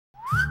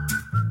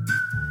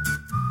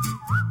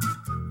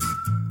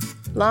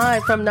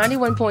Live from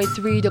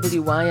 91.3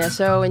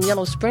 WYSO in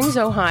Yellow Springs,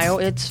 Ohio,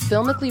 it's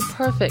Filmically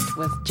Perfect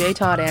with J.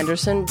 Todd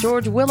Anderson,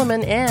 George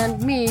Williman,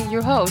 and me,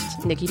 your host,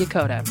 Niki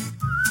Dakota.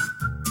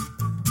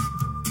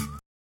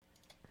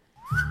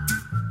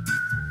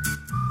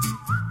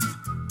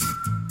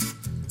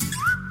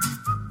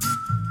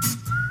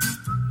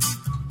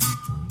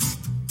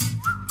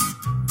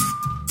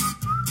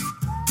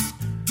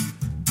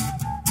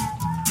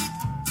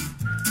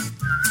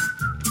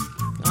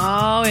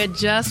 Oh, it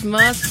just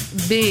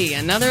must be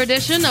another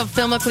edition of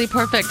Filmically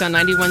Perfect on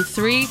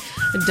 91.3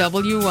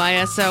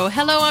 WYSO.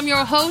 Hello, I'm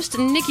your host,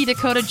 Niki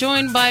Dakota,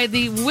 joined by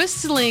the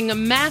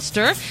whistling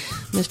master,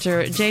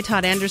 Mr. J.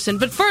 Todd Anderson.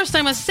 But first,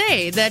 I must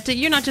say that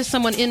you're not just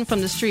someone in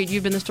from the street.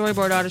 You've been the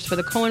storyboard artist for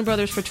the Coen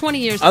brothers for 20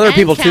 years. Other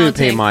people, counting. too,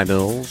 pay my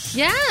bills.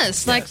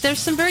 Yes, like there's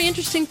some very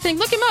interesting things.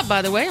 Look him up,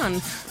 by the way, on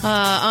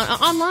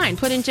online.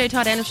 Put in J.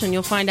 Todd Anderson.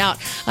 You'll find out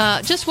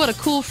just what a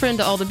cool friend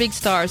to all the big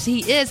stars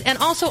he is. And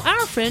also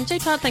our friend, J.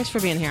 Todd, thanks for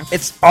being here.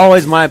 It's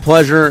always my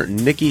pleasure,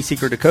 Nikki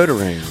Secret Dakota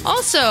Ring.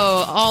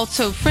 Also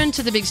friend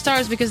to the big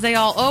stars because they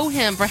all owe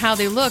him for how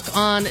they look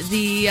on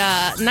the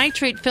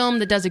nitrate film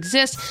that does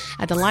exist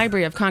at the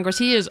Library of Congress.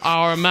 He is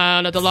our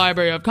man at the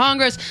Library of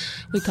Congress.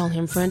 We call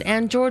him friend.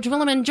 And George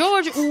Williman.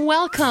 George,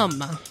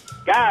 welcome.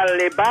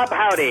 Golly, Bob,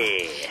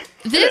 howdy.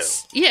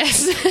 This,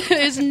 yes,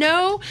 is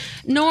no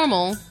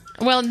normal,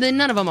 well,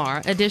 none of them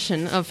are,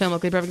 edition of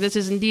Filmically Perfect. This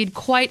is indeed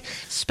quite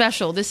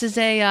special. This is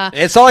a...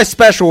 It's always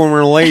special when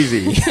we're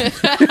lazy.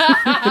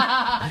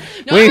 I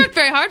worked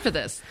very hard for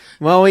this.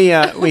 Well, we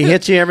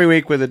hit you every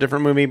week with a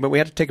different movie, but we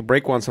have to take a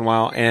break once in a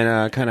while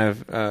and kind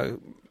of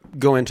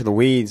go into the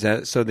weeds,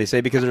 so they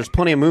say, because there's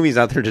plenty of movies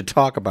out there to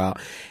talk about.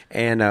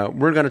 And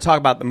we're going to talk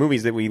about the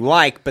movies that we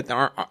like, but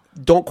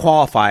don't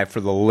qualify for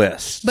the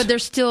list. But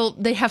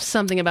they have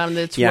something about them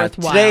that's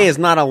worthwhile. Today is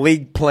not a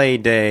league play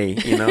day,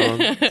 you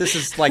know. This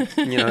is like,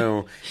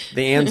 the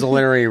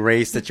ancillary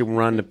race that you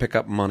run to pick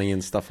up money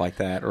and stuff like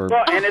that.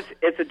 Well, and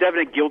it's a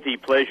definite guilty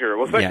pleasure,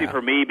 well, especially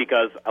for me,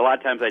 because a lot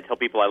of times I tell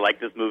people I like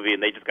this movie,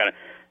 and they just kind of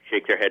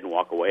shake their head and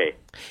walk away.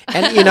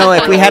 And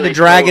if we had to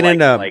drag it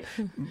into,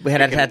 we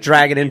had to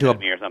drag it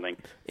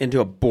into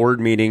a board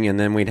meeting, and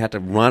then we'd have to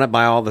run it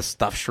by all the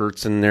stuff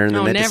shirts in there, and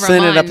then they'd have to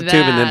send it up the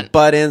tube, and then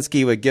Bud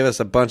Insky would give us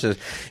a bunch of,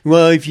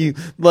 well, if you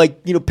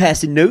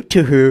pass a note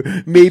to her,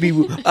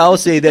 maybe I'll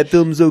say that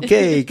film's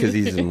okay, because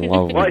he's in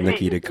love with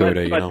Niki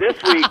Dakota. But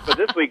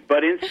this week,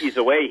 Bud Insky's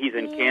away. He's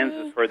in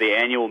Kansas for the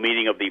annual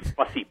meeting of the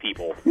Fussy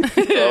People,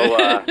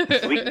 so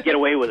we can get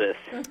away with this.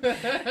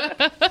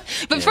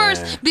 But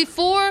first,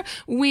 before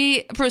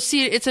we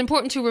proceed, it's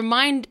important to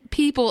remind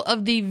people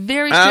of the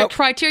very strict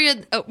criteria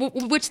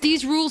which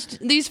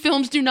these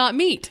films do not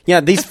meet. Yeah,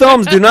 these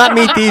films do not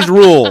meet these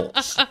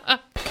rules.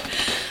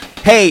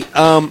 Hey,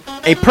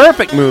 a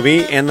perfect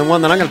movie, and the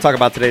one that I'm going to talk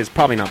about today is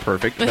probably not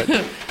perfect, but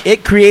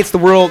it creates the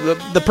world.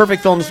 The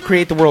perfect films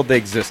create the world they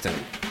exist in.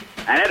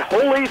 And it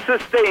wholly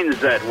sustains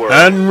that world.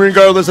 And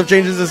regardless of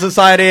changes in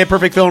society, a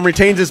perfect film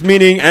retains its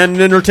meaning and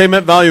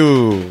entertainment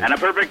value. And a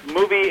perfect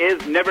movie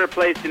is never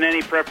placed in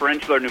any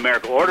preferential or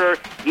numerical order.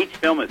 Each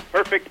film is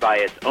perfect by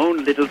its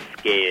own little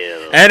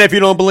scale. And if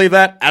you don't believe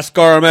that, ask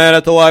our man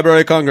at the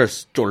Library of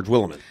Congress, George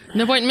Williman.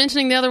 No point in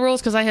mentioning the other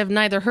rules because I have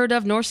neither heard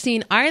of nor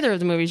seen either of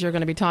the movies you're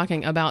going to be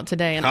talking about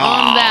today. And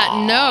on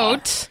that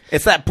note...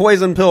 It's that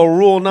poison pill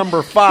rule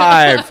number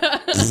 5.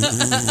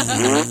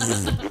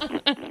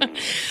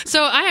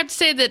 So I have to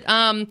say that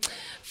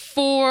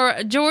for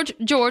George,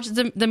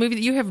 the movie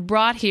that you have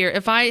brought here,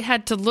 if I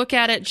had to look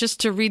at it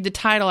just to read the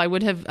title, I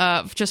would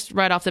have just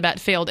right off the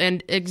bat failed.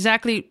 And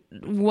exactly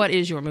what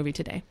is your movie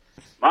today?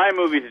 My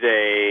movie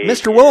today...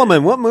 Mr.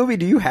 Williman, what movie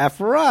do you have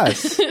for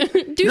us?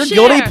 Your share.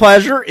 guilty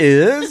pleasure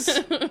is...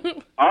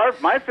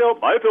 My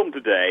film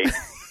today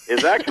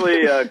is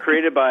actually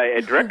created by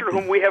a director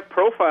whom we have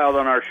profiled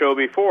on our show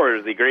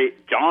before, the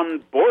great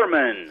John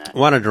Boorman.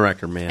 What a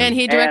director, man. And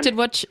he directed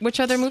which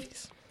other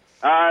movies?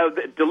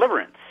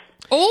 Deliverance.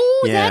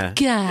 Oh, that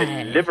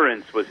guy.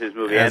 Deliverance was his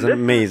movie. That's an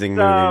amazing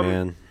movie,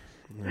 man.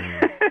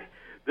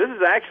 This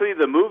is actually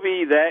the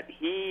movie that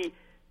he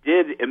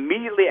did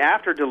immediately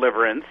after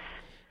Deliverance.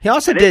 He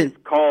also did... It's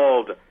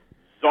called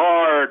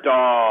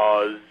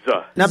Zardoz.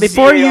 Now,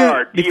 before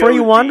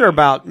you wonder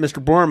about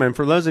Mr. Boorman,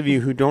 for those of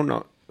you who don't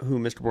know who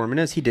Mr. Boorman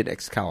is, he did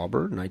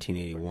Excalibur,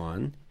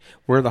 1981.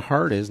 Where the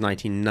Heart Is,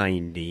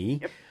 1990.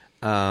 Yep.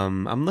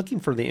 I'm looking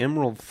for the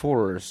Emerald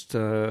Forest.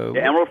 The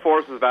Emerald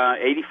Forest was about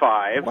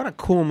 85. What a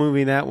cool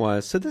movie that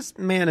was. So this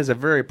man is a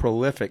very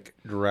prolific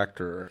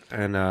director.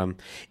 And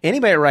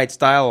anybody that writes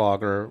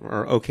dialogue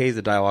or okays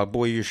the dialogue,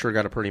 boy, you sure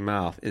got a pretty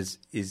mouth, is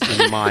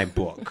in my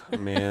book,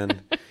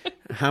 man.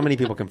 How many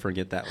people can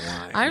forget that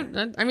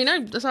line? I mean,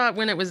 I saw it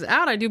when it was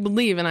out, I do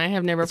believe, and I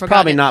have never forgotten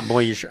probably it. Not boy,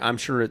 you sure. I'm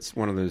sure it's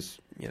one of those,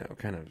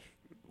 kind of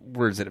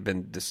words that have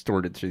been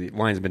distorted through the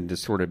lines have been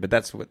distorted, but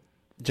that's what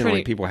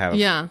generally people have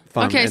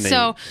fun. Okay,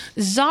 so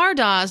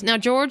Zardoz. Now,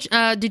 George,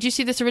 did you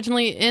see this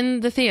originally in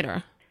the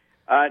theater?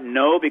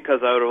 No,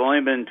 because I would have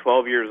only been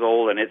 12 years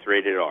old, and it's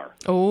rated R.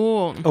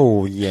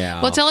 Oh,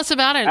 yeah. Well, tell us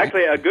about it.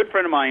 Actually, a good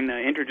friend of mine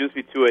introduced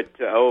me to it,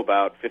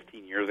 about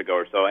 15 years ago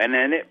or so, and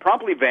then it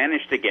promptly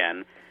vanished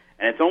again,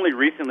 and it's only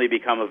recently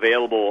become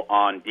available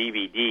on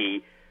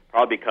DVD,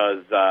 probably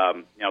because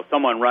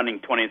someone running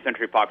 20th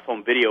Century Fox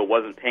Home Video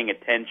wasn't paying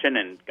attention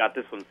and got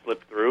this one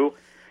slipped through.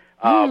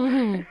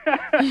 But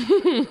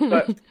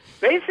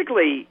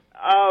basically...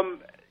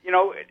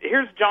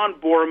 here's John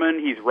Boorman.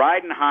 He's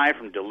riding high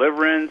from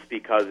Deliverance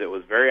because it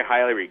was very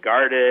highly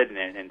regarded,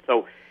 and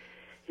so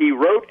he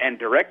wrote and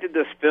directed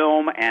this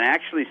film and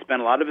actually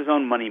spent a lot of his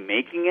own money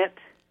making it.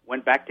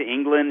 Went back to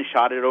England,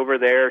 shot it over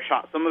there,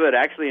 shot some of it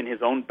actually in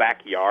his own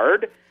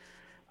backyard.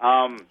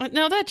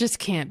 No, that just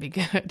can't be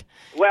good.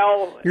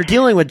 Well, you're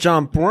dealing with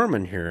John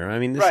Boorman here. I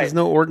mean, this is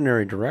no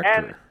ordinary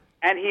director.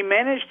 And he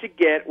managed to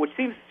get, which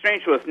seems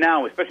strange to us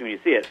now, especially when you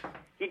see it,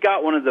 he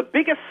got one of the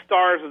biggest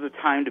stars of the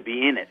time to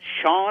be in it,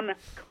 Sean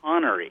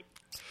Connery.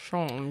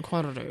 Sean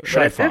Connery.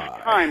 But at this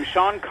time,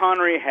 Sean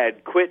Connery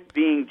had quit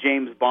being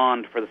James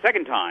Bond for the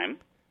second time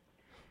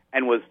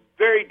and was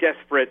very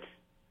desperate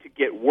to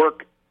get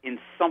work in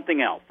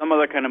something else, some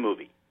other kind of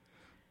movie.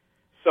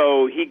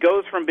 So he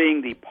goes from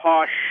being the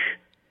posh,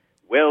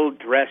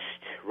 well-dressed,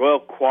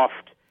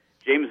 royal-coiffed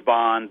James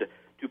Bond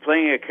to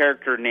playing a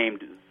character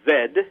named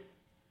Zed.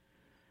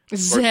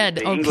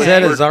 Zed, okay.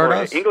 Zed is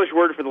Zardoz? English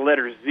word for the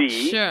letter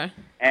Z. Sure.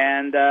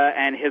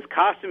 And his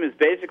costume is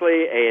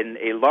basically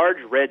a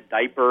large red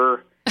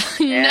diaper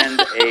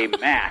and a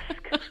mask.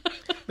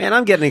 Man,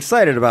 I'm getting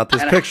excited about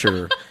this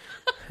picture.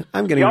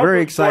 I'm getting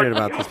very excited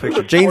about this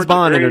picture. James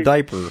Bond in a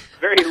diaper.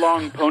 Very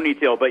long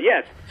ponytail, but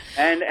yes.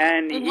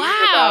 And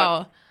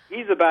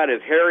he's about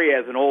as hairy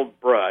as an old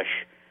brush.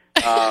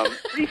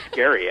 Pretty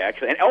scary,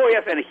 actually. And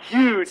and a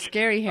huge...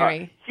 Scary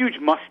hairy. Huge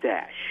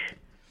mustache.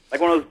 Like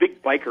one of those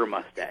big biker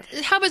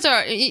mustaches. How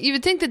bizarre. You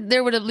would think that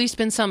there would have at least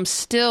been some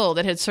still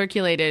that had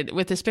circulated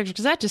with this picture,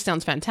 because that just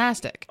sounds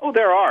fantastic. Oh,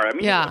 there are. I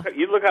mean,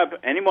 you look up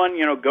anyone,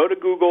 go to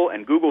Google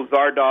and Google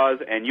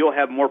Zardoz, and you'll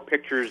have more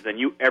pictures than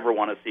you ever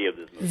want to see of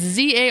this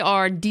movie.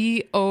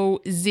 Zardoz.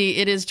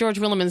 It is George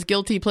Williman's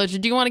guilty pleasure.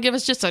 Do you want to give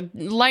us just a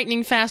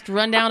lightning fast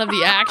rundown of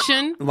the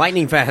action?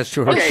 Lightning fast,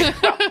 George. Okay.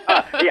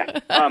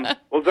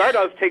 Well,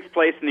 Zardoz takes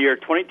place in the year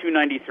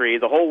 2293.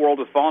 The whole world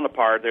has fallen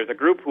apart. There's a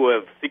group who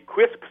have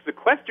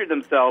sequestered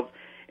themselves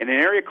in an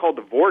area called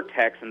the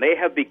Vortex, and they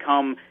have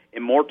become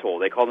immortal.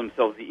 They call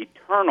themselves the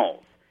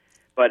Eternals.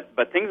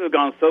 But things have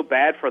gone so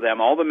bad for them.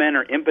 All the men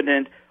are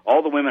impotent.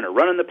 All the women are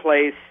running the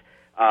place.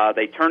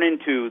 They turn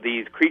into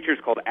these creatures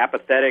called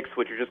apathetics,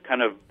 which are just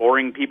kind of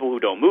boring people who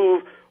don't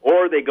move,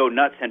 or they go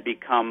nuts and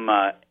become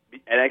and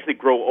actually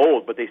grow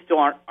old, but they still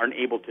aren't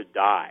able to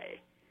die.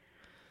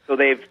 So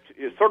they've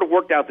sort of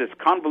worked out this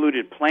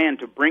convoluted plan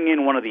to bring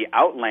in one of the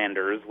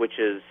Outlanders, which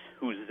is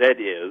who Zed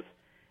is.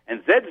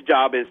 And Zed's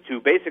job is to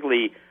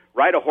basically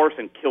ride a horse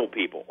and kill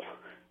people.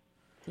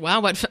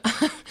 Wow, what?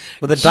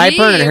 With a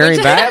diaper and a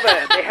hairy back?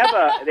 They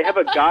have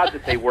a god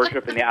that they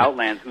worship in the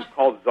Outlands who's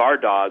called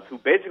Zardoz, who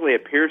basically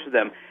appears to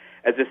them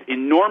as this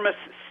enormous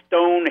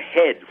stone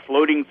head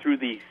floating through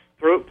the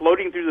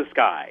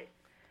sky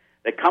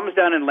that comes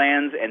down and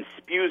lands and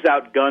spews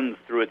out guns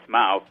through its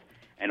mouth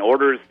and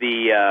orders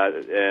the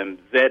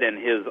Zed and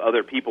his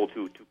other people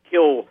to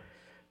kill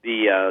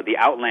the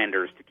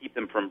Outlanders to keep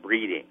them from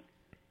breeding.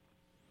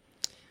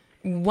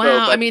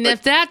 Wow,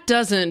 if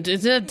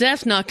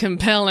that's not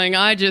compelling,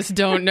 I just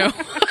don't know.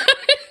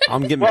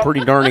 I'm getting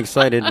pretty darn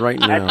excited right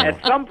now.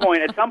 At some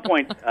point,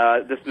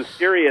 this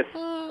mysterious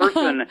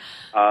person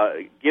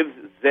gives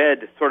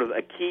Zed sort of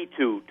a key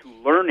to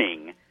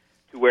learning,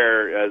 to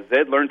where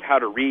Zed learns how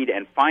to read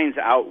and finds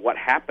out what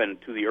happened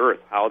to the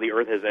Earth, how the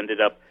Earth has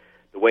ended up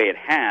the way it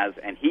has,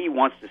 and he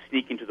wants to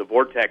sneak into the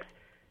vortex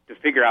to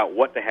figure out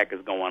what the heck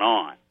is going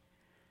on.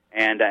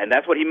 And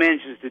that's what he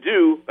manages to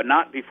do, but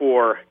not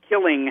before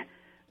killing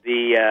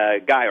the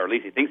guy, or at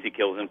least he thinks he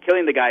kills him,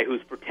 killing the guy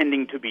who's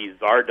pretending to be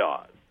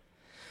Zardoz.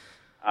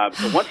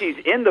 So once he's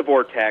in the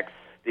vortex,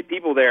 the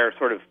people there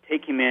sort of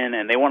take him in,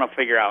 and they want to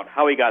figure out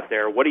how he got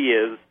there, what he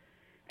is,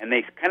 and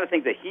they kind of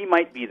think that he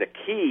might be the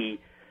key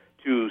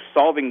to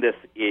solving this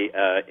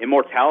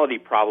immortality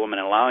problem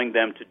and allowing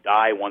them to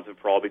die once and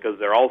for all, because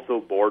they're all so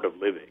bored of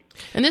living.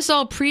 And this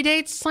all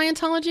predates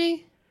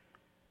Scientology?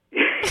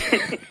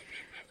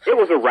 It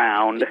was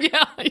around.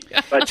 Yeah.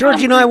 But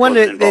George, I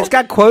wonder, it's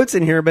got quotes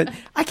in here, but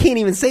I can't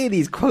even say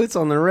these quotes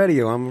on the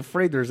radio. I'm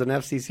afraid there's an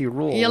FCC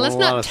rule. Yeah, let's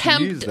not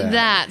tempt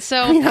that. So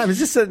I was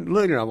just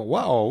looking, I'm like,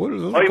 wow, what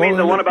is this? Oh, you mean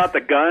the one about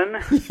the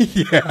gun?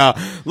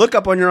 Yeah. Look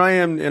up on your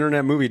IM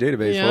Internet Movie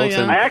Database, folks.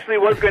 Yeah. I actually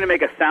was going to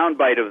make a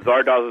soundbite of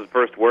Zardoz's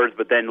first words,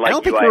 but then, I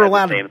don't think we're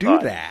allowed to do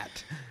that.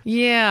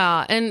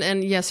 Yeah,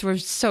 and yes, we're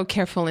so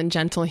careful and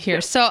gentle here. Yeah.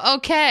 So,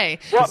 okay.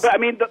 Well, but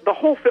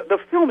the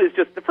film is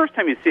just, the first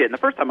time you see it, and the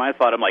first time I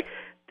saw it, I'm like,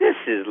 this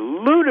is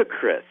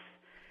ludicrous.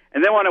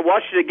 And then when I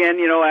watched it again,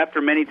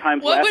 after many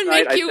times last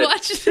night, I said,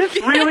 watch it this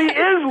really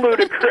is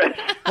ludicrous.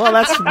 Well,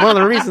 that's one of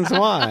the reasons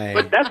why.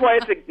 But that's why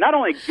it's not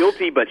only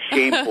guilty but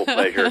shameful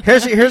pleasure.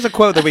 Here's a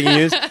quote that we can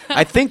use.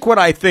 I think what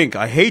I think.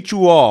 I hate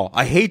you all.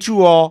 I hate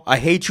you all. I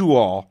hate you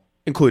all,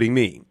 including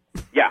me.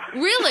 Yeah.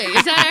 Really?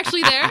 Is that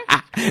actually there?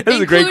 That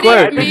was a great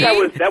quote. I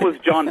think that was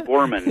John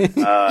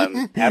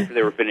Borman after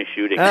they were finished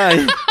shooting.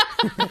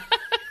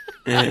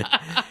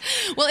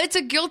 Well, it's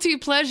a guilty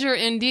pleasure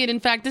indeed. In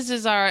fact, this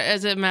is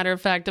as a matter of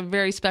fact, a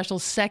very special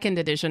second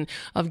edition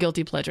of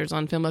Guilty Pleasures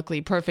on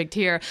Filmically Perfect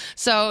here.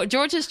 So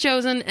George has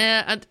chosen,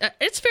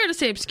 it's fair to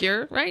say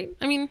obscure, right?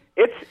 I mean...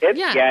 It's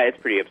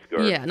pretty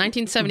obscure. Yeah,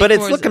 1974. But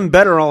it's looking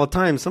better all the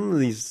time. Some of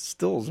these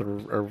stills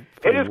are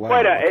it is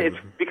it's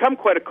become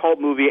quite a cult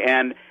movie,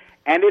 and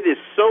it is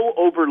so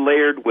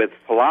overlayered with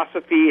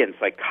philosophy and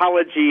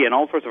psychology and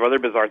all sorts of other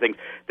bizarre things.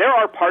 There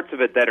are parts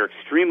of it that are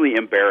extremely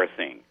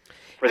embarrassing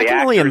for the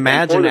actor and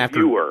for the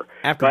viewer.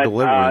 After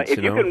Deliverance,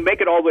 if you can make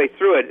it all the way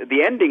through it,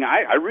 the ending,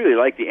 I really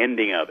like the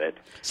ending of it.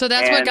 So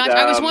that's what got you.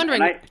 I was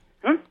wondering.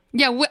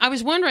 Yeah, I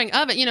was wondering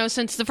of it,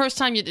 since the first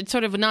time you did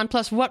sort of a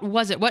nonplus, what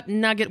was it? What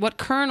nugget, what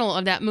kernel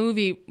of that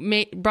movie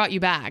brought you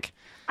back?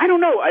 I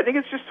don't know. I think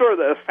it's just sort of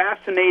the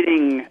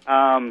fascinating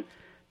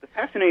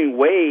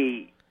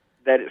way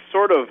that it's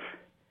sort of,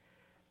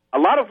 a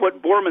lot of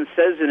what Borman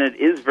says in it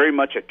is very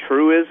much a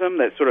truism,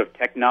 that sort of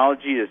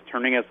technology is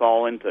turning us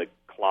all into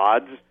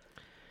clods.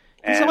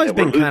 It's always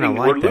been kind of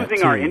like that, we're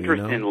losing our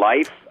interest in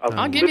life,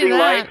 I'll give you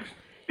that. Life,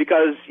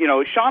 because,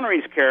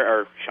 Connery's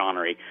character,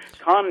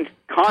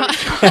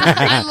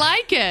 I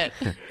like it.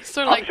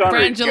 Sort of like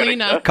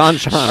Brangelina. Con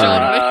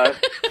Connery.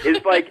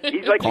 He's like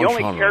the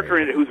only character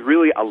in it who's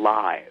really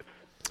alive.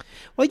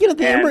 Well,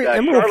 the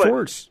Emerald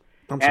Force.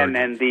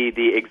 And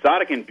the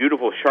exotic and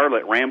beautiful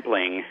Charlotte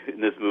Rampling in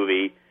this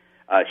movie,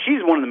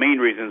 she's one of the main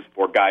reasons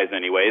for guys,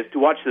 anyways, to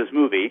watch this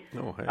movie.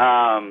 Oh,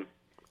 hey.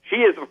 She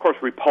is, of course,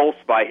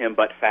 repulsed by him,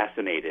 but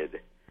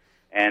fascinated.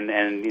 And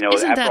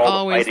Isn't after all the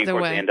always fighting, the of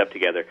course, way? they end up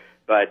together.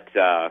 But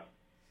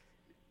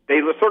they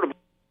sort of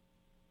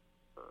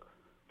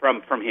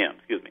from him.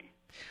 Excuse me.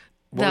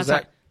 What was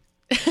that?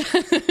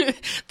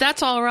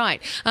 That's all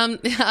right.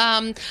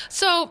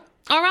 So.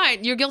 All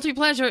right, your guilty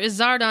pleasure is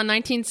Zardoz,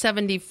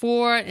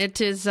 1974.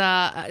 It is.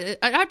 I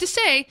have to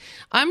say,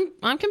 I'm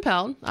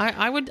compelled.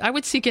 I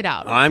would seek it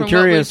out. I'm from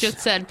curious. What we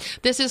just said.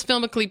 This is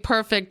Filmically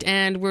Perfect,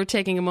 and we're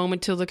taking a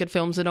moment to look at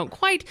films that don't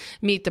quite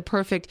meet the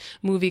perfect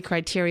movie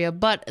criteria,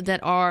 but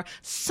that are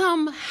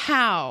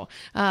somehow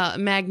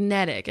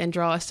magnetic and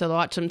draw us to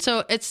watch them.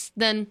 So it's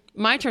then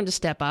my turn to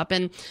step up,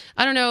 and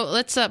I don't know.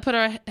 Let's put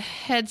our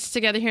heads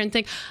together here and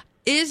think.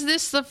 Is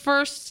this the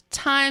first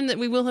time that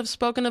we will have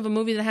spoken of a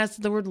movie that has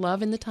the word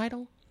love in the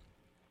title?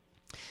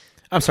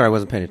 I'm sorry, I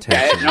wasn't paying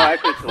attention. No,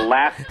 actually, it's the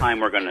last time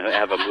we're going to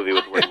have a movie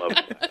with the word love.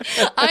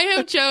 I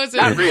have chosen...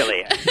 Not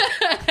really.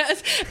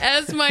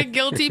 as my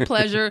guilty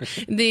pleasure,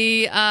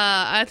 the,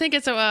 I think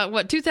it's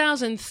a,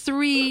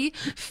 2003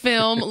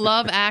 film,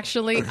 Love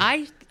Actually.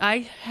 I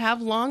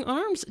have long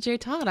arms, J.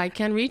 Todd. I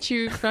can reach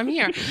you from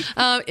here.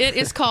 It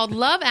is called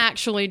Love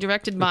Actually,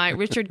 directed by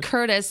Richard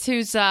Curtis,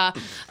 who's,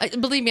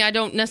 believe me, I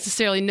don't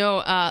necessarily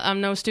know, I'm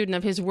no student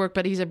of his work,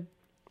 but he's a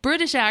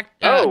British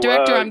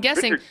director, I'm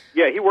guessing.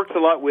 Richard, he works a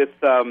lot with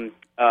the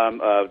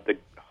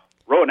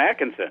Rowan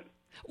Atkinson.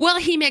 Well,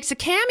 he makes a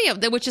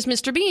cameo, which is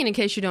Mr. Bean, in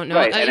case you don't know.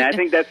 Right, and I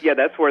think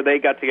that's where they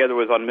got together,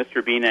 was on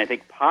Mr. Bean, and I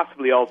think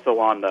possibly also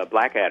on the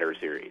Blackadder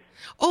series.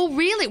 Oh,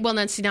 really? Well,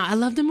 then, see, now I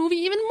love the movie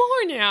even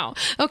more now.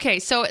 Okay,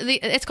 so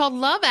it's called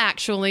Love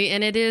Actually,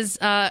 and it is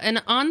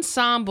an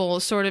ensemble,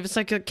 sort of. It's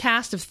like a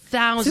cast of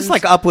thousands. Is this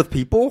like Up with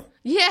People?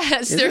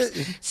 Yes, there's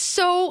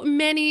so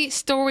many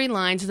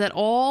storylines that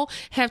all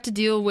have to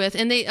deal with,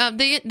 and they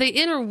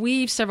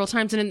interweave several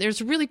times, and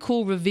there's really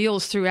cool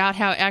reveals throughout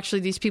how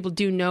actually these people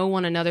do know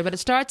one another. But it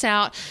starts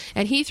out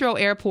at Heathrow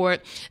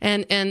Airport,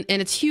 and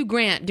it's Hugh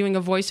Grant doing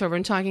a voiceover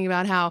and talking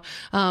about how.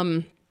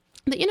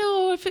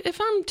 If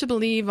I'm to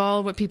believe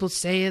all what people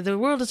say, the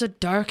world is a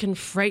dark and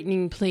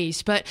frightening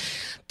place. But,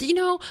 then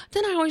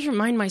I always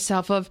remind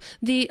myself of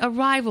the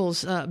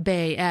arrivals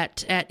bay at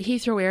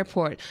Heathrow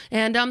Airport.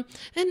 And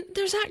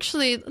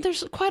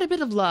there's quite a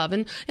bit of love.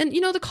 And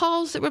the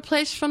calls that were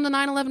placed from the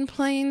 9/11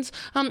 planes,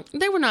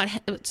 they were not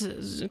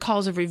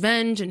calls of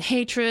revenge and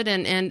hatred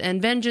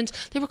and vengeance.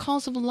 They were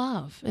calls of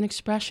love and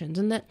expressions.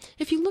 And that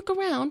if you look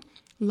around,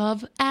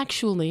 love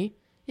actually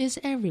is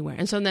everywhere.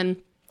 And so then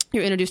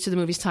you're introduced to the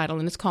movie's title,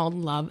 and it's called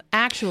Love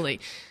Actually.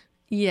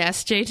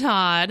 Yes, J.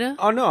 Todd.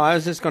 Oh, no, I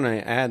was just going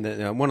to add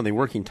that one of the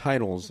working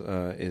titles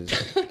is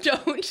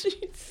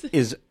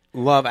is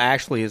Love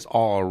Actually Is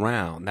All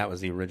Around. That was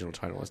the original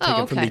title. It's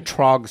taken from the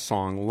Troggs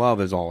song Love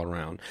Is All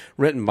Around,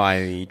 written by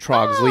the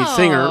Troggs lead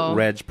singer,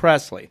 Reg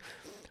Presley.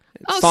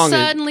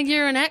 Suddenly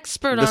you're an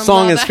expert on the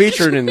song Love is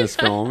featured in this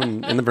film,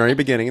 and in the very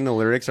beginning, and the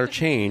lyrics are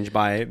changed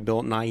by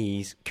Bill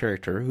Nighy's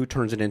character, who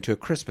turns it into a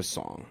Christmas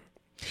song.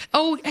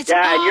 Oh, it's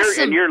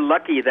awesome. And you're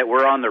lucky that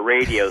we're on the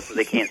radio, so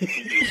they can't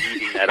see you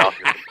reading that off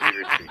your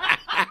computer screen.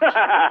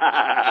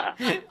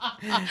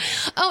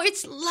 Oh,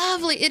 it's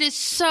lovely. It is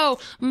so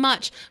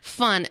much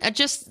fun.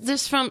 Just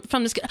this from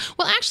this.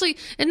 Well, actually,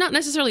 and not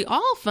necessarily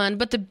all fun,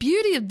 but the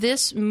beauty of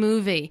this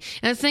movie,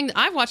 and the thing that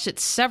I've watched it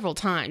several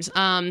times,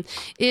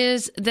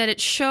 is that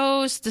it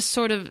shows the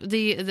sort of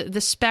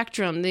the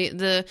spectrum,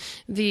 the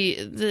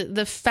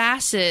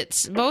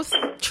facets, both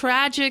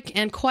tragic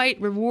and quite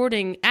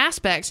rewarding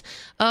aspects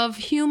of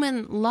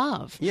human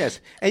love. Yes,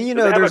 and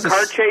there's a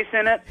car chase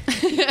in it.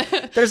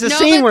 There's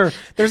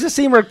a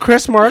scene where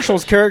Chris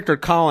Marshall's character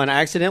Colin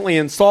accidentally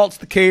insults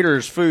the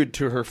caterer's food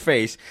to her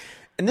face.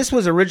 And this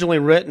was originally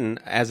written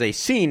as a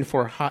scene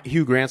for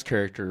Hugh Grant's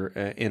character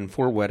in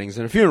Four Weddings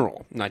and a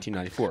Funeral,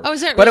 1994. Oh,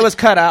 is that right? But it was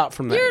cut out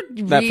from that. You're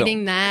reading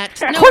film.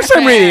 that. Of course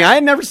I'm reading. I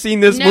had never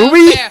seen this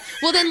movie. Fair.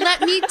 Well, then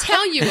let me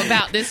tell you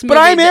about this movie. But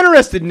I'm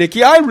interested,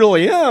 Nikki. I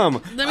really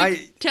am. Let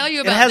me tell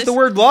you about it. It has this. the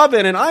word love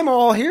in it. I'm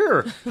all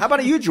here. How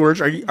about you, George?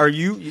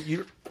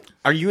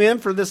 Are you in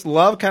for this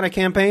love kind of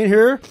campaign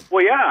here?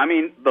 Well, yeah. I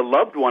mean, The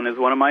Loved One is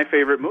one of my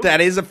favorite movies. That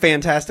is a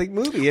fantastic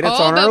movie, and it's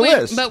on our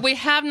list. But we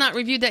have not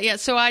reviewed that yet,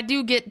 so I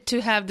do get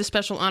to have the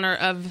special honor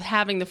of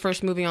having the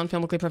first movie on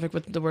Filmically Perfect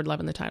with the word love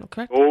in the title,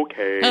 correct?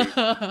 Okay.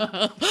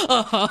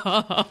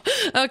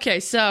 Okay,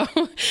 so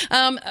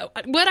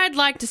what I'd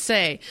like to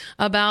say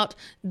about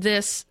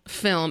this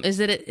film is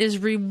that it is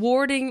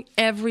rewarding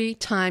every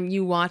time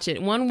you watch it.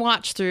 One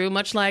watch through,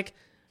 much like,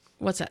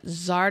 what's that,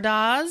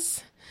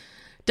 Zardoz?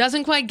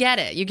 Doesn't quite get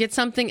it. You get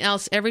something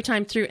else every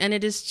time through, and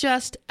it is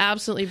just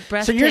absolutely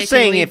breathtakingly So you're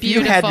saying if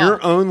beautiful. you had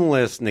your own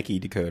list,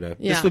 Niki Dakota,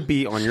 this would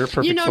be on your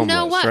perfect film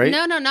list, right?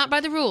 No, not by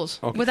the rules.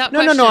 Okay. Without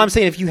question. No. I'm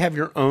saying if you have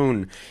your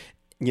own,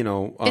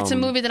 it's a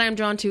movie that I'm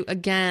drawn to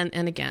again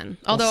and again.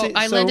 Although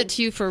I lent it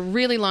to you for a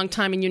really long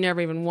time, and you never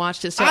even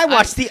watched it. So I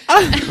watched the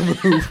other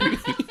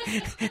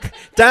movie,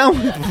 Down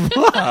with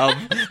Love.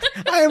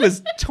 I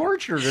was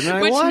tortured, and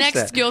I watched that. Which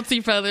next guilty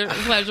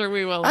pleasure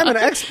we will. I'm an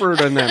expert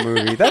on that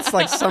movie. That's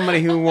like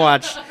somebody who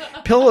watched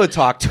Pillow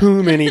Talk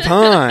too many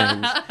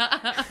times.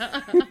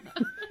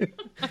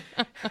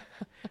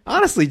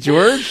 Honestly,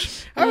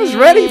 George, I was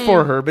ready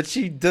for her, but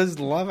she does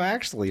Love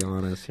Actually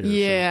on us here.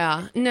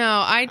 Yeah, so.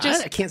 No, I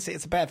can't say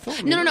it's a bad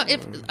film. No.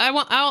 If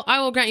I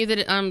will grant you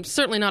that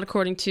certainly not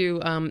according to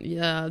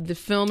the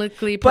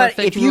Filmically Perfect.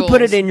 But if you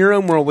put it in your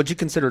own world, would you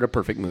consider it a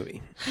perfect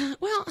movie?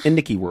 Well, in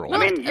Nikki world. I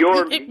mean,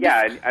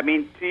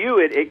 to you,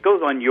 it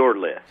goes on your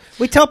list.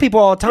 We tell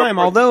people all the time,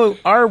 although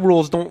our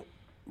rules don't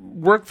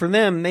work for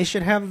them, they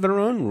should have their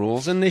own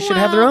rules, and they should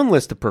have their own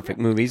list of perfect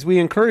movies. We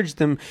encourage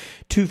them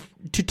to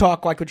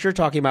talk like what you're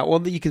talking about.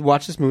 Well, you could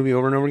watch this movie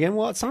over and over again.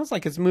 Well, it sounds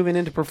like it's moving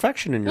into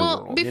perfection in your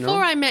world. Well,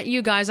 before I met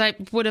you guys, I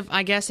would have,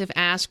 I guess, if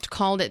asked,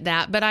 called it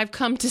that. But I've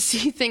come to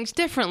see things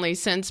differently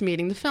since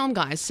meeting the film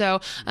guys. So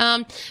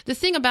the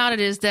thing about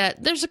it is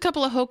that there's a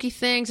couple of hokey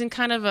things and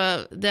kind of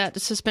that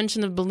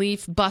suspension of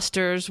belief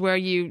busters where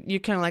you're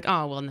kind of like,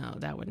 oh, well, no,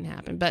 that wouldn't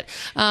happen. But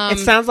it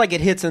sounds like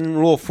it hits in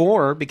Rule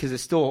 4 because it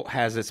still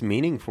has its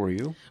meaning for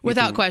you.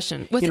 Without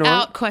question.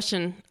 Without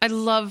question. I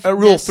love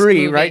Rule 3,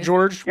 movie. Right,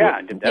 George?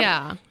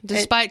 Yeah,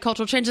 despite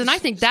cultural changes, and I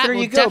think that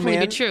will definitely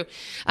be true.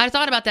 I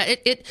thought about that.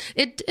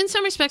 It in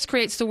some respects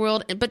creates the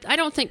world, but I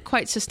don't think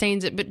quite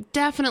sustains it. But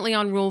definitely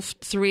on Rule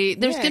 3,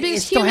 there's going to be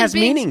it still has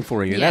meaning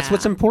for you. Yeah. That's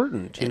what's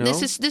important.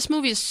 This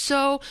movie is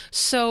so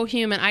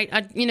human. I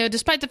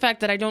despite the fact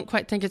that I don't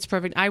quite think it's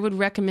perfect, I would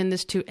recommend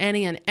this to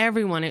any and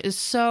everyone. It is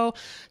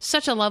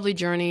such a lovely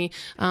journey,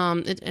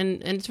 and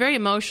it's very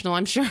emotional.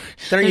 I'm sure.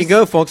 There you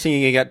go, folks.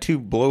 You got two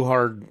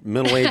blowhard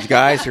middle-aged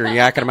guys here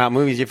yakking about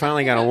movies. You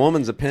finally got a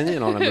woman's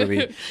opinion on a movie.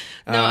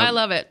 No, I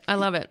love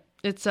it.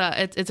 It's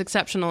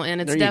exceptional, and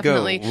it's there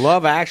definitely you go.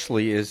 Love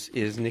Actually is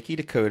Niki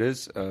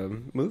Dakota's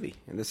movie,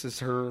 and this is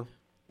her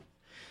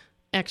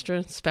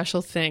extra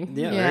special thing.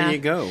 Yeah, there you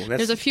go.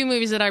 There's a few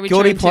movies that I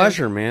return guilty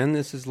pleasure, man.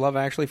 This is Love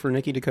Actually for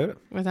Niki Dakota,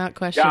 without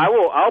question. Yeah,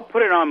 I'll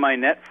put it on my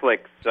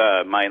Netflix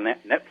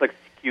Netflix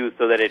queue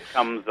so that it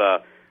comes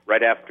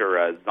right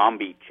after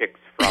Zombie Chicks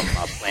from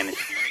Planet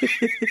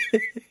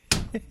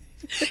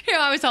Here,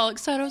 I was all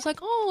excited. I was like,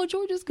 "Oh,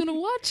 George is going to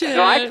watch it."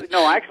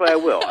 No, actually, I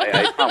will.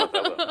 I promise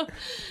I will.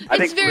 I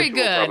think very Rich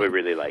good. will probably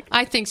really like it.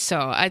 I think so.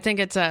 I think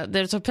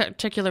there's a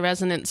particular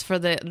resonance for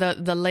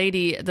the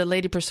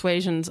lady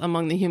persuasions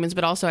among the humans,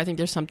 but also I think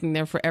there's something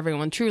there for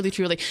everyone. Truly,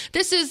 truly.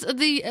 This is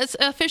the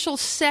official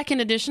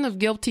second edition of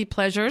Guilty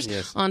Pleasures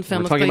on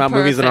Filmically. We're talking about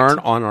movies that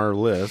aren't on our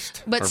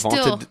list, but our still.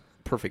 Vaunted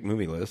perfect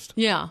movie list.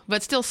 Yeah,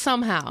 but still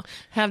somehow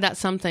have that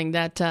something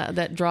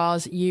that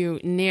draws you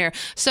near.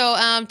 So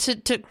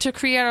to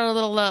create our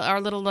little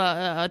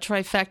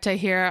trifecta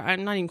here,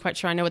 I'm not even quite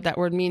sure I know what that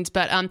word means,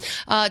 but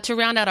to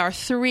round out our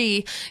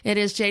three, it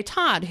is Jay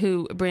Todd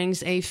who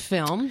brings a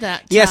film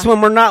that when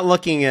we're not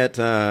looking at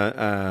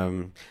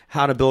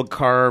how to build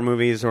car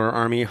movies or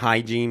army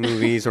hygiene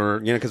movies, or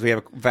because we have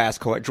a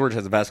vast George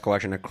has a vast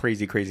collection of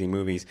crazy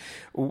movies.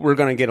 We're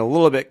going to get a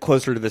little bit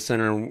closer to the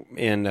center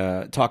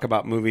and talk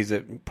about movies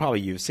that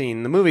probably you've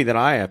seen. The movie that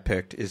I have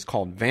picked is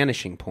called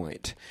Vanishing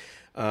Point,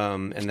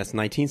 and that's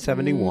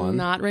 1971.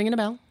 Not ringing a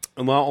bell.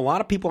 Well, a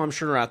lot of people, I'm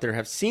sure, out there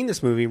have seen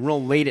this movie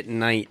real late at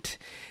night.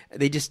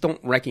 They just don't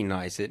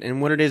recognize it.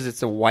 And what it is,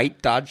 it's a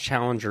white Dodge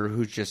Challenger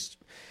who just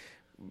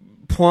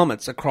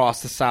plummets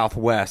across the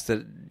Southwest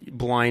at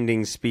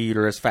blinding speed,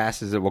 or as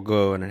fast as it will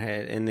go.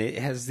 And it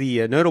has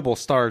the notable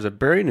stars of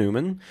Barry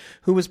Newman,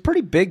 who was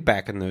pretty big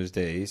back in those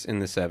days in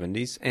the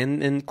 70s,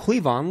 and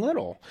Cleavon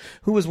Little,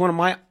 who was one of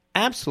my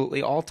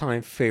absolutely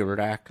all-time favorite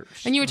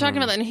actors. And you were talking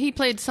about that, and he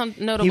played some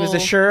notable... He was a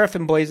sheriff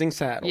in Blazing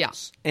Saddles. Yeah.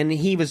 And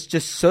he was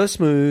just so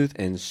smooth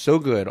and so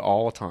good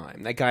all the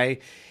time. That guy,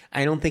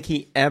 I don't think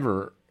he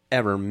ever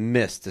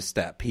missed a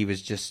step.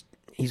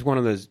 He's one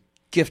of those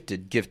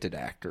gifted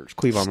actors.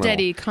 Cleavon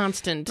Steady, Little.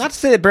 constant. Not to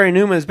say that Barry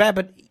Newman is bad,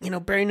 but,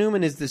 Barry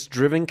Newman is this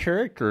driven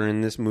character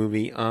in this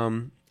movie.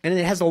 And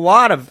it has a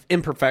lot of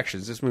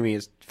imperfections. This movie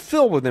is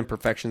filled with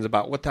imperfections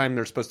about what time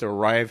they're supposed to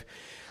arrive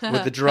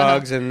with the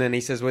drugs, and then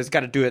he says, well, he's got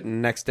to do it the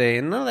next day,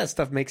 and none of that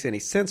stuff makes any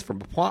sense from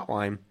a plot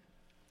line.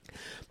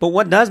 But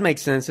what does make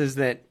sense is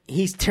that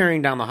he's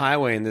tearing down the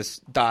highway in this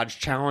Dodge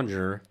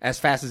Challenger as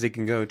fast as he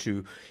can go,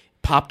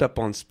 popped up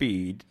on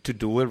speed to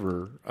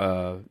deliver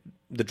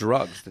the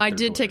drugs. I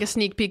did take a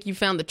sneak peek. You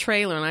found the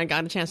trailer, and I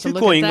got a chance to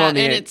look cool. at You that. can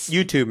go on And it's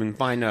YouTube and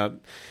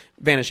find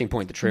Vanishing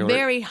Point, the trailer.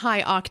 very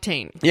high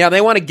octane. Yeah, they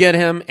want to get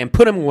him and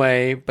put him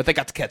away, but they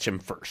got to catch him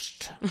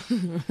first.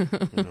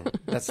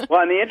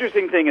 Well, and the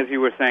interesting thing, as you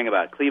were saying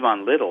about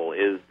Cleavon Little,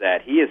 is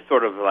that he is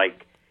sort of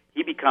like,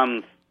 he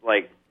becomes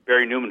like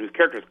Barry Newman, whose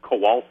character is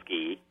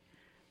Kowalski,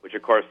 which,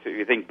 of course, if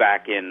you think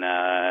back in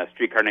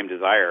Streetcar Named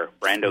Desire,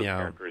 Brando's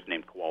character is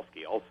named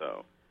Kowalski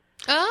also.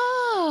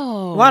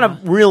 Oh. A lot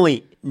of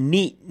really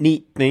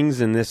neat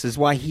things in this is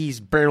why he's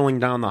barreling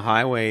down the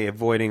highway,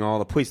 avoiding all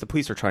the police. The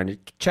police are trying to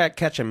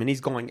catch him, and he's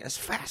going as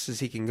fast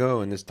as he can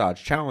go in this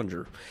Dodge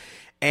Challenger.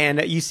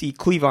 And you see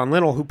Cleavon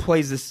Little, who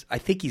plays this. I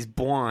think he's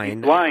blind.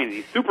 He's blind.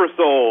 He's super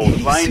soul,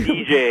 blind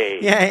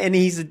DJ. Yeah,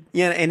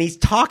 and he's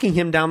talking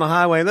him down the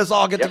highway. Let's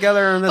all get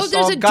together and let's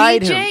all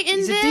guide him.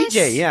 He's a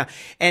DJ, yeah.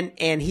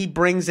 And he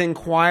brings in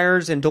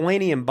choirs, and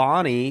Delaney and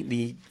Bonnie,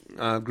 the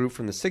group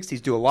from the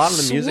 60s, do a lot of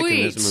the music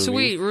in this movie.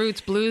 Sweet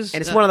roots blues.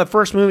 And it's one of the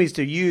first movies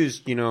to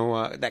use,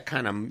 that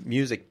kind of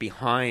music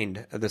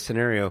behind the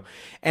scenario.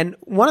 And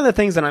one of the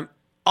things that I'm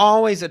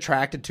always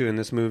attracted to in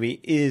this movie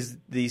is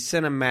the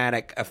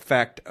cinematic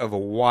effect of a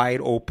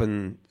wide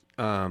open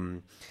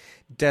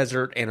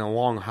desert and a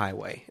long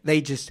highway.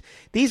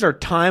 These are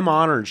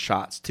time-honored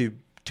shots to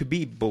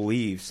be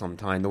believed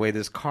sometime, the way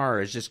this car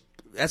is just,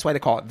 that's why they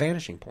call it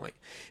Vanishing Point,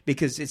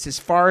 because it's as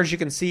far as you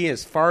can see,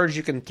 as far as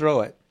you can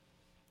throw it.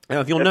 Now,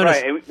 if you'll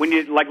notice, right. When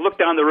you look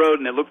down the road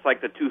and it looks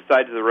like the two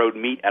sides of the road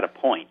meet at a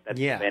point, that's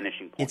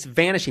Vanishing Point. It's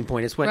Vanishing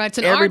Point. It's what it's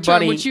an everybody,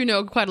 art term, which you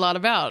know quite a lot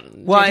about.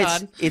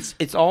 Well,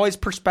 it's always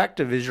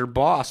perspective is your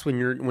boss when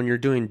you're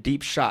doing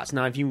deep shots.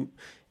 Now, if you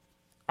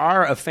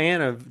are a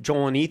fan of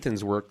Joel and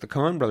Ethan's work, the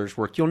Coen brothers'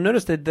 work, you'll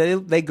notice that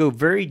they go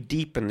very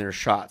deep in their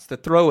shots. The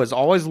throw is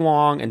always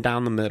long and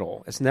down the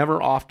middle. It's never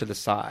off to the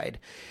side.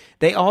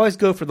 They always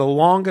go for the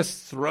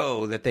longest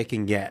throw that they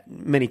can get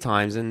many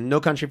times, and No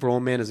Country for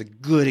Old Men is a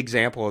good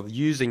example of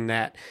using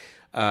that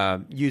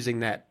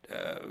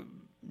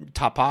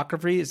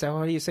topography. Is that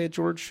how you say it,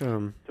 George?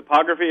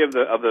 Topography of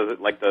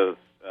the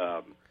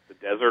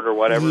desert or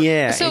whatever.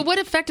 Yeah. So what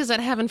effect does that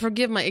have? And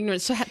forgive my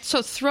ignorance.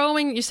 So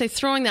throwing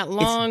that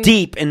long. It's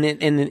deep, and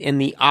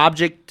the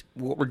object,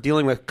 what we're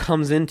dealing with,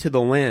 comes into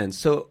the lens.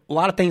 So a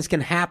lot of things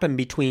can happen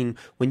between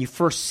when you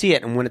first see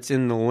it and when it's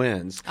in the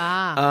lens.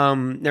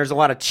 There's a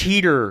lot of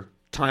cheater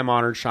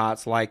time-honored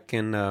shots, like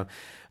in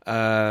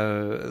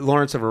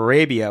Lawrence of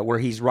Arabia, where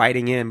he's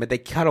riding in, but they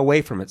cut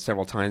away from it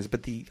several times.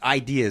 But the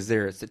idea is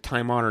there. It's the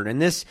time-honored. And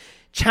this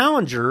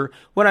Challenger,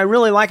 what I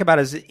really like about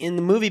it is in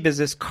the movie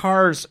business,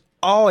 cars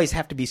always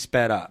have to be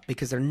sped up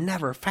because they're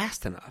never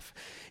fast enough.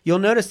 You'll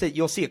notice that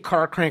you'll see a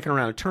car cranking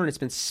around a turn. It's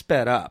been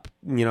sped up,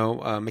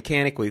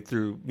 mechanically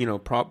through,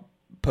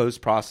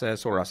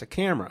 post-process or as a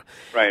camera.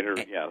 Right,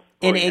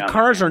 And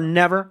cars are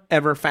never,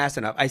 ever fast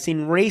enough. I've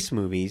seen race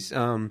movies,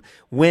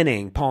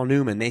 Winning, Paul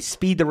Newman, they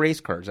speed the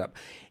race cars up.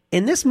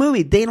 In this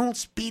movie, they don't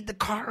speed the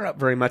car up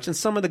very much, and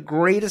some of the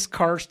greatest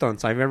car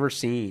stunts I've ever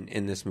seen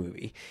in this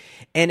movie.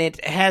 And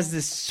it has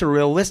this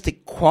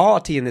surrealistic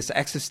quality and this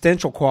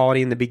existential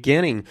quality in the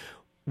beginning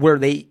where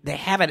they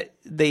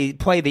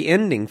play the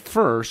ending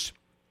first,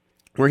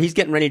 where he's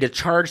getting ready to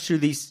charge through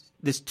these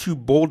two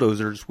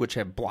bulldozers which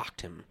have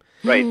blocked him.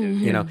 Right.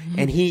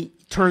 And he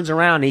turns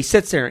around and he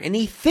sits there and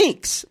he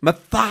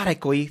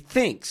methodically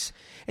thinks.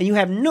 And you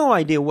have no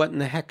idea what in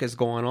the heck is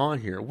going on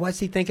here. What's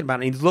he thinking about?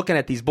 And he's looking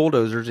at these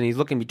bulldozers and he's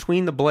looking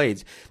between the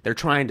blades. They're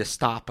trying to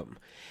stop him.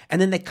 And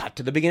then they cut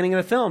to the beginning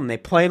of the film. They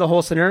play the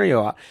whole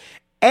scenario out.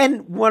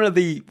 And one of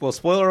the,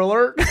 spoiler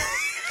alert.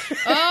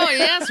 Oh,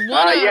 yes.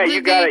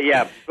 You got it,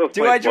 yeah.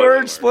 Do I,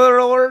 George? Spoiler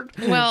alert?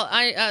 Well,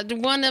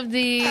 one of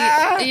the,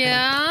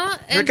 yeah.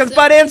 Here comes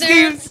Bud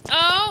Ansky.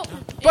 Oh.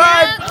 Bud.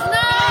 Yeah,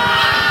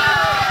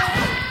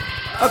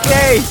 no.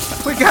 Okay,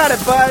 we got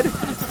it, Bud.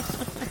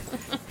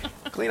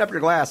 Clean up your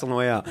glass on the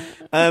way out.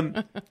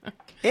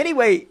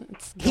 Anyway,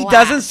 he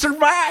doesn't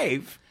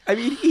survive. I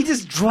mean, he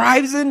just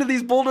drives into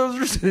these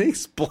bulldozers and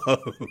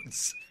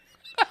explodes.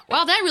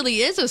 Well, that really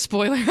is a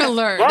spoiler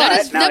alert.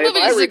 But, that movie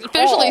is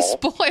officially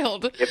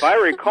spoiled. If I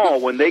recall,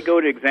 when they go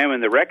to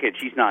examine the wreckage,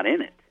 he's not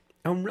in it.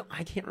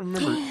 I can't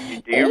remember.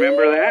 Do you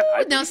remember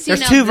that?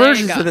 There's two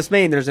versions of this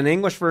main. There's an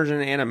English version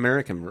and an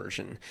American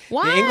version.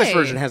 Why? The English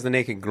version has the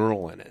naked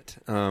girl in it.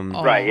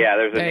 Right, yeah,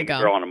 there's a naked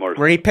girl on a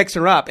motorcycle. Where he picks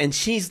her up, and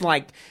she's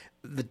like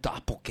the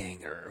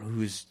doppelganger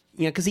who's,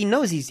 because he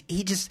knows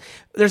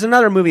there's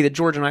another movie that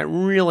George and I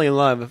really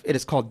love. It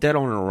is called Dead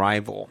on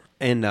Arrival.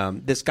 And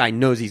this guy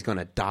knows he's going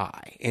to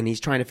die, and he's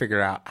trying to figure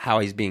out how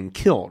he's being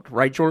killed.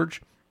 Right, George?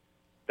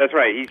 That's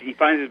right. He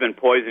finds he's been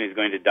poisoned, he's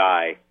going to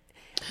die.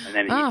 And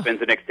then he spends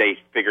the next day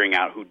figuring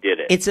out who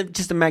did it. It's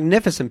just a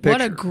magnificent picture.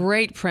 What a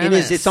great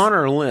premise. It's on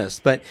our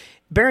list. But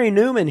Barry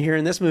Newman here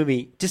in this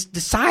movie just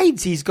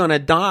decides he's going to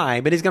die,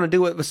 but he's going to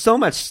do it with so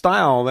much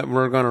style that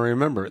we're going to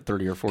remember it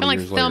 30 or 40 years later.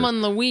 Kind of like Thelma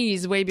and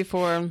Louise way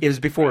before. It was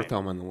before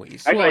Thelma and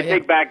Louise. Actually, I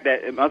take back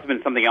that it must have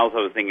been something else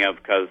I was thinking of,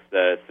 because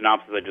the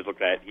synopsis I just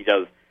looked at, he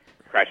does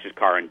crash his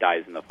car and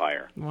dies in the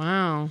fire.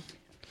 Wow.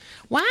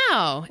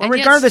 Well,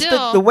 regardless,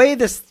 the way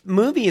this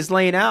movie is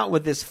laid out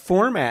with this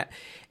format,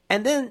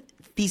 and then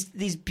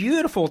these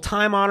beautiful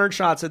time-honored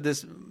shots of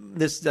this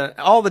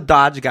all the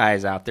Dodge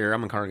guys out there,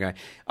 I'm a car guy,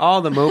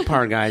 all the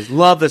Mopar guys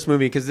love this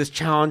movie because this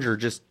Challenger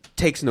just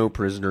takes no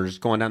prisoners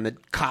going down. The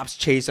cops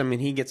chase him, and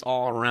he gets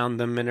all around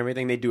them and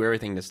everything. They do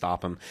everything to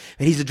stop him.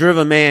 And he's a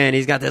driven man.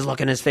 He's got this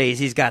look in his face.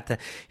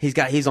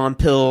 He's on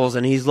pills,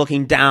 and he's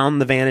looking down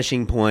the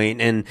vanishing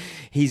point, and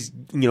he's,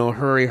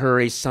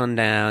 hurry,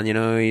 sundown.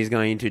 He's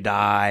going to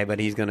die, but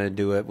he's going to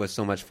do it with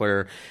so much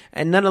flair.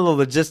 And none of the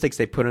logistics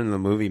they put into the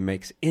movie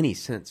makes any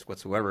sense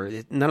whatsoever.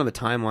 None of the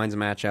timelines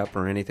match up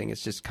or anything.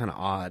 It's just kind of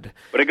odd.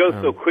 But it goes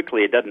so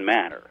quickly, it doesn't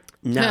matter.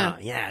 No,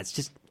 yeah, it's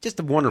just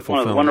a wonderful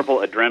film. A wonderful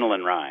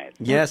adrenaline ride.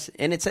 Yes,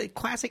 and it's a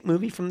classic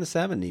movie from the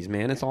 70s,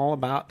 man. It's all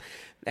about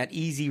that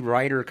Easy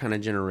Rider kind of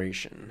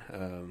generation.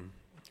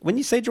 When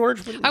you say,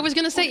 George? I was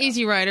going to say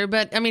Easy Rider,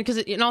 but I mean,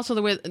 and also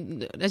the way,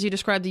 as you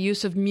described, the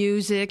use of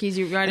music,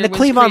 Easy Rider. And the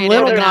Cleavon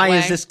Little guy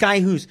is this guy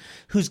who's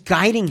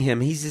guiding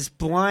him. He's this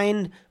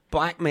blind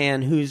black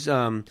man who's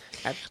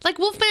like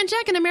Wolfman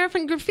Jack in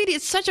American Graffiti.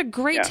 It's such a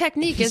great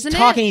technique, isn't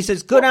it? He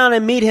says, go down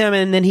and meet him,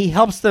 and then he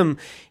helps them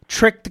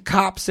trick the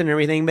cops and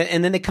everything,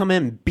 and then they come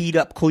in and beat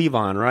up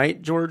Cleavon,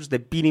 right, George? They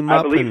beat him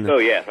up. I believe so,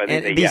 yes. I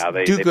think they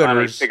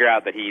finally figure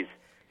out that he's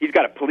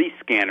got a police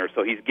scanner,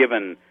 so he's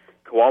given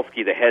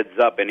Kowalski the heads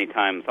up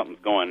anytime something's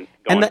coming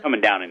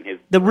down in his...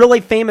 The really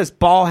famous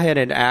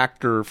bald-headed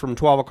actor from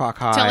 12 O'Clock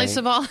High. Telly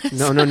Savalas?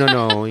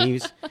 No.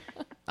 He's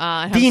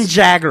Dean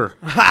Jagger.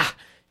 Ha!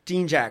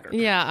 Dean Jagger.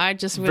 Yeah, I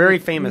just wouldn't very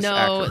famous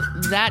know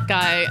actor. That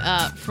guy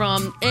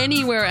from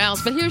anywhere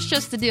else. But here's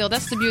just the deal.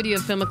 That's the beauty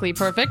of Filmically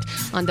Perfect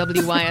on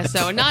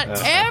WYSO. Not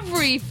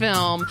every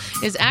film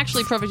is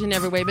actually perfect in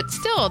every way, but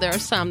still there are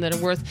some that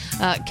are worth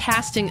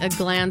casting a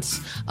glance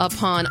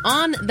upon.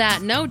 On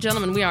that note,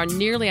 gentlemen, we are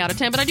nearly out of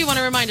time, but I do want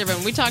to remind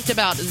everyone, we talked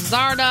about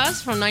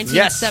Zardoz from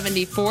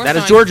 1974. Yes, that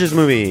is George's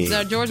movie.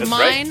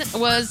 Mine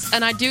was,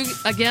 and I do,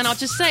 again, I'll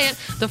just say it,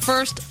 the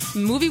first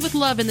movie with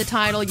love in the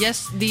title.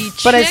 Yes, the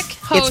chick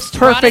host. It's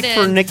perfect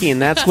for Niki,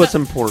 and that's what's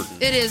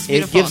important. It is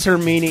beautiful. It gives her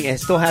meaning. It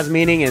still has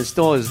meaning, and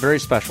still is very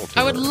special to her.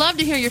 I would love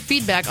to hear your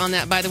feedback on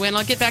that, by the way, and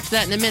I'll get back to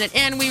that in a minute.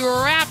 And we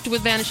wrapped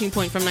with Vanishing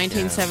Point from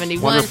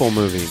 1971. Wonderful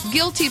movie.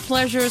 Guilty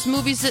pleasures,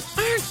 movies that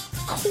aren't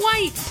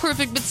quite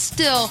perfect, but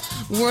still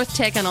worth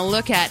taking a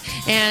look at.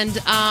 And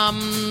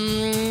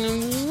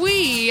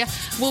we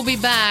will be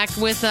back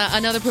with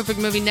another perfect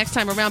movie next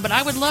time around. But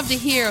I would love to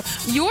hear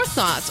your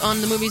thoughts on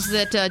the movies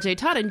that J.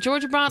 Todd and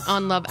George brought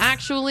on Love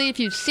Actually. If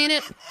you've seen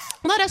it,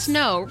 let us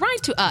know.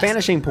 Write to us.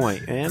 Vanishing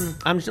Point, man.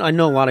 I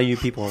know a lot of you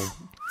people.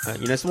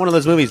 It's one of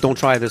those movies. Don't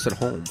try this at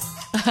home.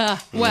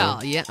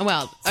 Well, yeah.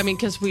 Well, I mean,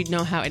 because we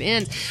know how it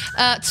ends.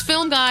 It's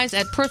Film Guys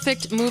at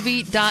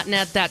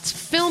perfectmovie.net. That's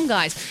Film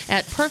Guys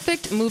at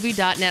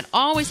perfectmovie.net.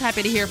 Always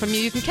happy to hear from you.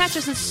 You can catch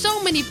us in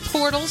so many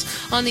portals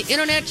on the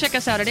internet. Check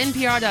us out at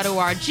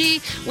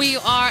npr.org. We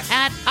are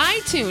at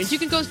iTunes. You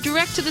can go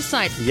direct to the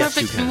site,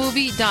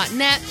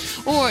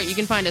 perfectmovie.net, or you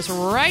can find us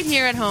right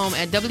here at home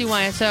at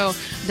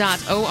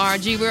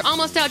wyso.org. We're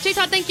almost out. J.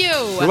 Todd, thank you.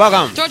 You're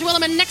welcome. George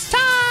Williman, next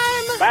time.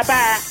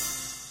 Bye-bye.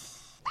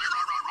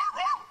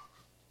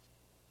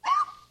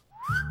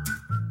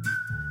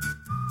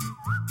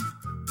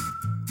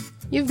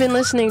 You've been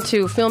listening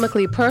to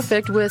Filmically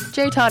Perfect with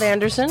J. Todd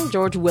Anderson,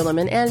 George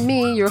Williman, and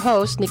me, your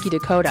host, Niki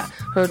Dakota.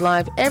 Heard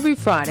live every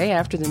Friday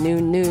after the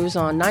noon news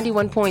on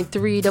 91.3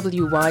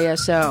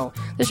 WYSO.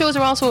 The shows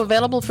are also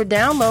available for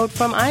download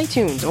from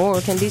iTunes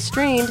or can be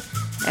streamed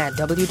at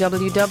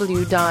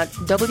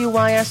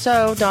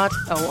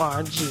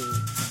www.wyso.org.